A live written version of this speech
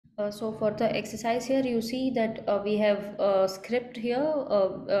So for the exercise here, you see that we have a script here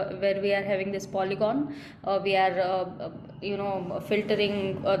where we are having this polygon. We are,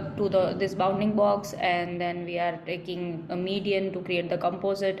 filtering to the this bounding box, and then we are taking a median to create the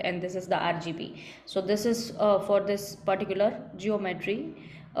composite, and this is the RGB. So this is for this particular geometry.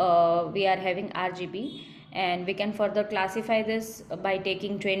 We are having RGB, and we can further classify this by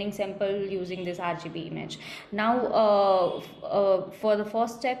taking training sample using this RGB image. Now for the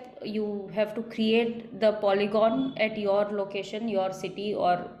first step, you have to create the polygon at your location, your city,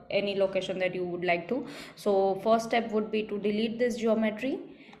 or any location that you would like to. So first step would be to delete this geometry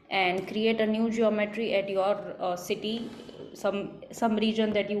and create a new geometry at your city, some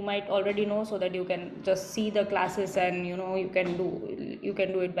region that you might already know, so that you can just see the classes, and you can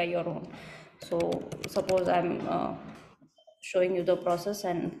do it by your own. So suppose I'm showing you the process,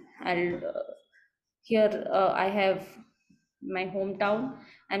 and I'll here I have my hometown.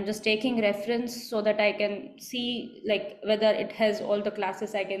 I'm just taking reference so that I can see like whether it has all the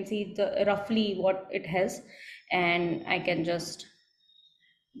classes. I can see the roughly what it has, and I can just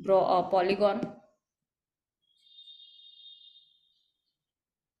draw a polygon.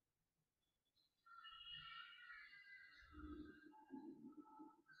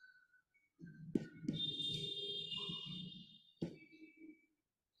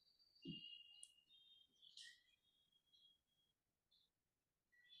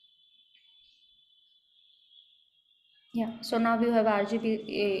 Yeah, so now you have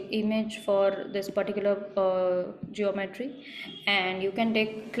RGB image for this particular geometry, and you can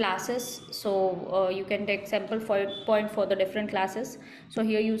take classes. So you can take sample point for the different classes. So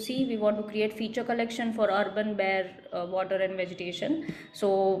here you see we want to create feature collection for urban, bare, water and vegetation.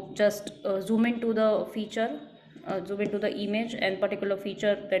 So just zoom into the feature, zoom into the image and particular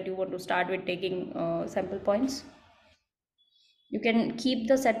feature that you want to start with taking sample points. You can keep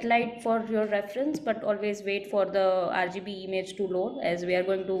the satellite for your reference, but always wait for the RGB image to load, as we are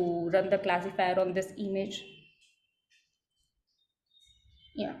going to run the classifier on this image.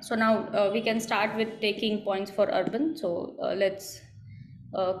 Yeah, so now we can start with taking points for urban. So let's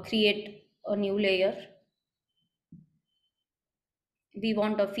create a new layer. We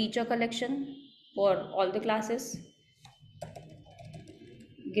want a feature collection for all the classes.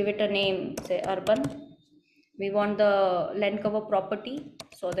 Give it a name, say urban. We want the land cover property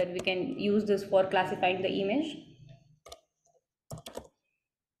so that we can use this for classifying the image.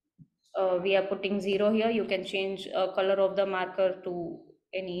 We are putting 0 here. You can change color of the marker to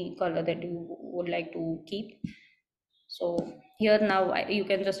any color that you would like to keep. So here now you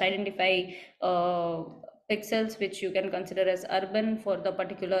can just identify pixels which you can consider as urban for the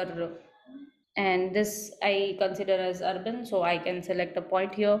particular, and this I consider as urban, so I can select a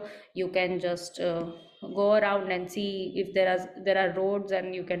point here. You can just go around and see if there are roads,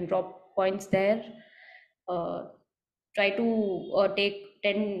 and you can drop points there. uh, Try to take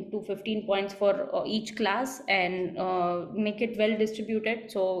 10 to 15 points for each class, and make it well distributed.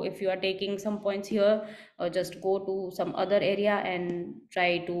 So if you are taking some points here, just go to some other area and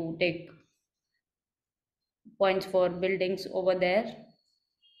try to take points for buildings over there.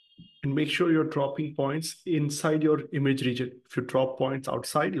 And make sure you're dropping points inside your image region. If you drop points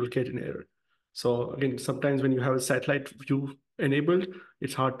outside, you'll get an error. So again, sometimes when you have a satellite view enabled,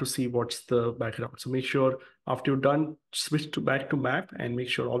 it's hard to see what's the background. So make sure after you're done, switch to back to map and make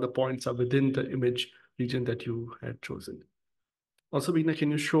sure all the points are within the image region that you had chosen. Also, Beena,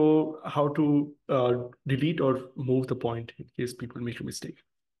 can you show how to delete or move the point in case people make a mistake?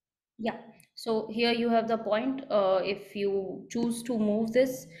 Yeah, so here you have the point. If you choose to move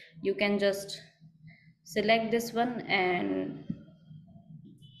this, you can just select this one and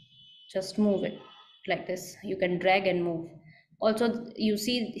just move it like this. You can drag and move. Also, you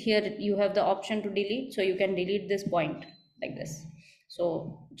see here you have the option to delete, so you can delete this point like this.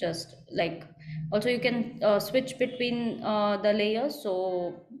 So just like, also you can switch between the layers.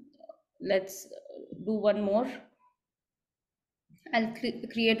 So let's do one more. I'll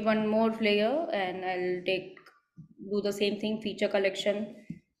create one more layer, and I'll do the same thing, feature collection.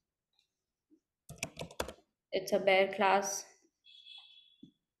 It's a bare class,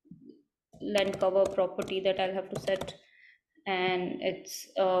 land cover property that I'll have to set, and it's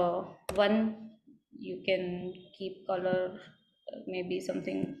one. You can keep color, maybe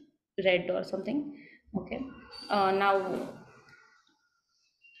something red or something. Okay. Now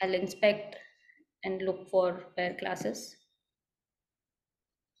I'll inspect and look for pair classes.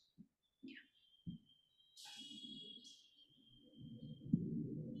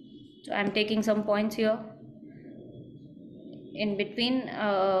 So I'm taking some points here in between,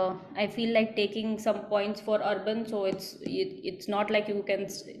 I feel like taking some points for urban, so it's not like you can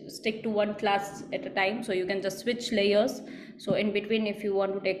stick to one class at a time, so you can just switch layers. So in between, if you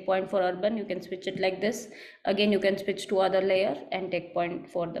want to take point for urban, you can switch it like this. Again, you can switch to other layer and take point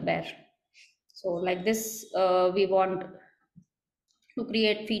for the bear. So like this, we want to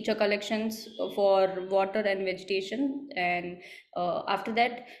create feature collections for water and vegetation. And after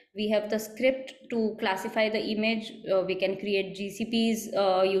that, we have the script to classify the image. We can create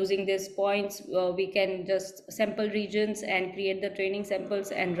GCPs using these points. We can just sample regions and create the training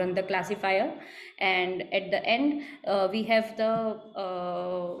samples and run the classifier. And at the end, we have the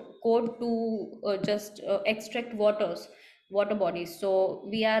code to just extract water bodies. So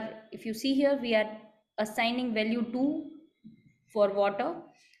we are, if you see here, we are assigning value to for water.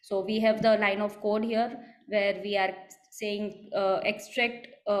 So we have the line of code here where we are saying extract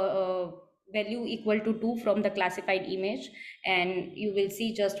value equal to 2 from the classified image, and you will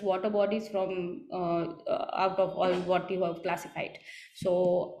see just water bodies from out of all what you have classified.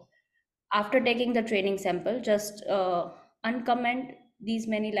 So after taking the training sample, just uncomment these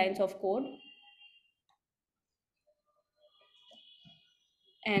many lines of code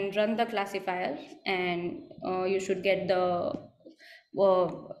and run the classifier, and you should get the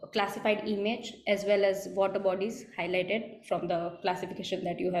classified image as well as water bodies highlighted from the classification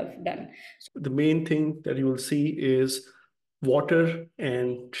that you have done. The main thing that you will see is water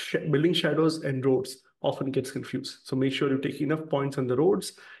and building shadows and roads often gets confused. So make sure you take enough points on the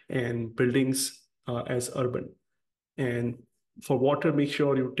roads and buildings as urban. And for water, make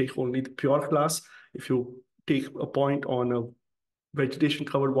sure you take only the pure class. If you take a point on a vegetation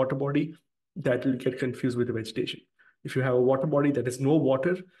covered water body, that will get confused with the vegetation. If you have a water body that is no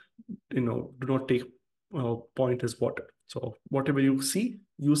water, do not take point as water. So whatever you see,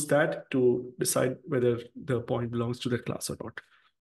 use that to decide whether the point belongs to the class or not.